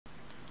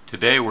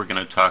Today we're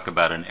going to talk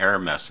about an error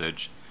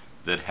message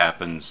that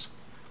happens,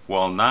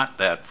 well, not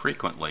that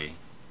frequently,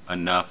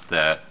 enough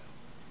that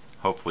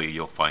hopefully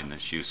you'll find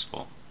this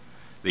useful.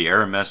 The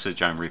error message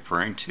I'm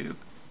referring to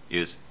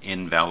is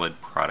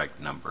invalid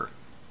product number.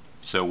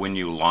 So when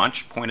you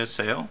launch Point of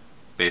Sale,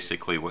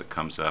 basically what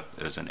comes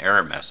up is an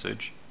error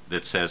message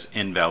that says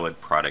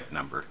invalid product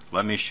number.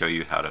 Let me show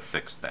you how to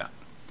fix that.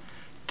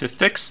 To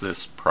fix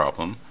this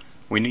problem,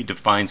 we need to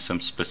find some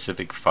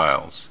specific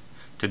files.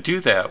 To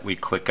do that, we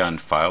click on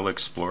File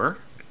Explorer,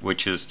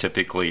 which is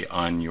typically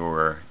on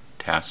your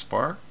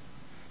taskbar,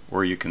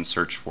 or you can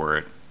search for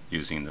it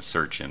using the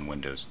search in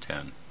Windows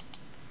 10.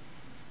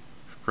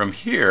 From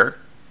here,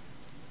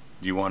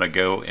 you want to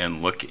go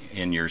and look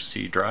in your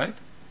C drive,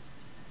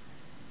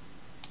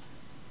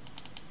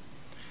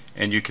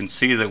 and you can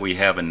see that we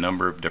have a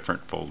number of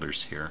different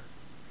folders here.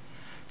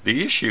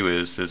 The issue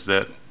is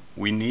that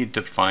we need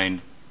to find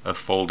a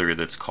folder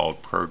that's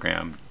called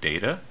Program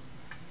Data.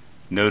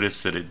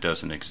 Notice that it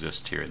doesn't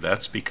exist here.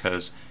 That's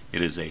because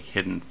it is a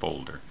hidden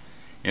folder.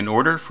 In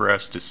order for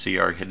us to see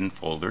our hidden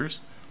folders,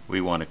 we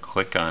want to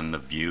click on the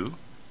View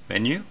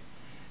menu,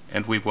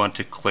 and we want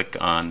to click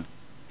on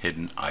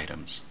Hidden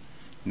Items.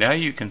 Now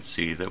you can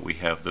see that we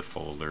have the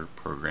folder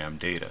Program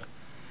Data.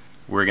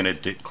 We're going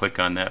to click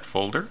on that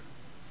folder.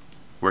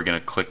 We're going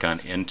to click on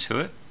Into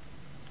It.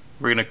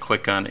 We're going to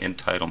click on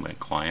Entitlement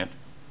Client,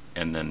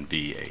 and then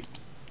V8.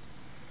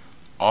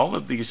 All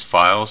of these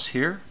files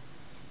here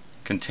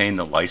contain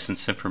the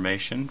license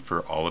information for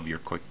all of your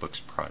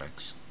QuickBooks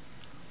products.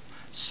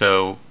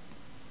 So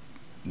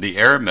the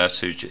error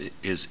message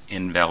is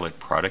invalid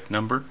product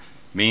number,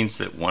 means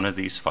that one of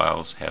these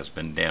files has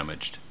been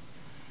damaged.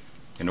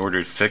 In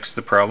order to fix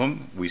the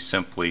problem, we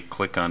simply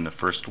click on the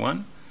first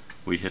one,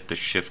 we hit the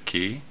Shift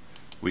key,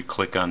 we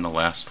click on the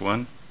last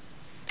one,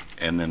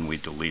 and then we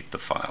delete the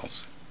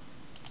files.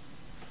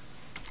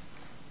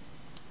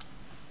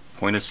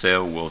 Point of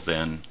Sale will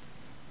then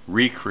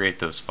recreate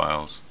those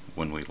files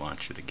when we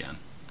launch it again.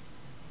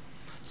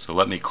 So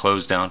let me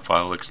close down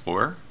File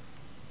Explorer,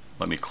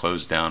 let me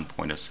close down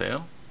Point of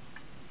Sale,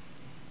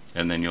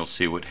 and then you'll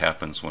see what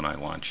happens when I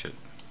launch it.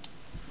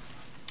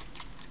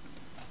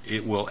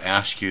 It will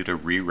ask you to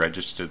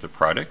re-register the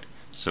product,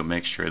 so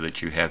make sure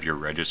that you have your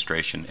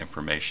registration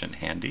information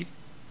handy.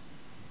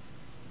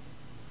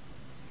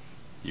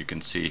 You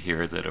can see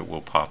here that it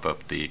will pop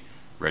up the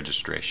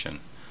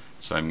registration.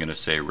 So I'm going to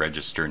say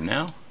register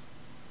now,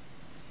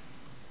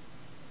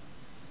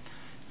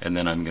 and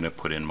then I'm going to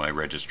put in my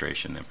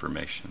registration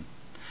information.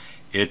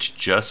 It's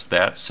just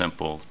that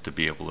simple to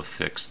be able to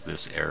fix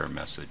this error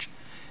message.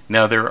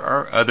 Now there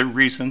are other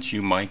reasons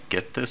you might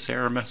get this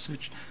error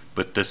message,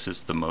 but this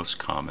is the most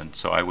common,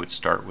 so I would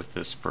start with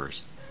this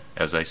first.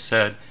 As I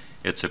said,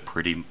 it's a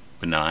pretty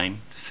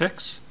benign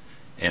fix,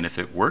 and if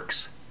it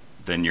works,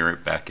 then you're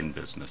back in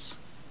business.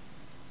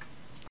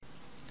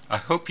 I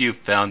hope you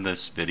found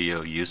this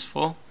video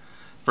useful.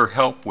 For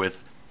help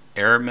with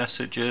error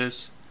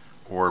messages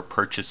or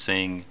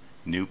purchasing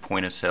new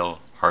point of sale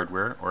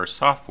hardware or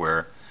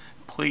software,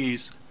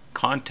 please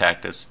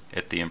contact us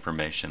at the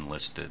information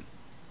listed.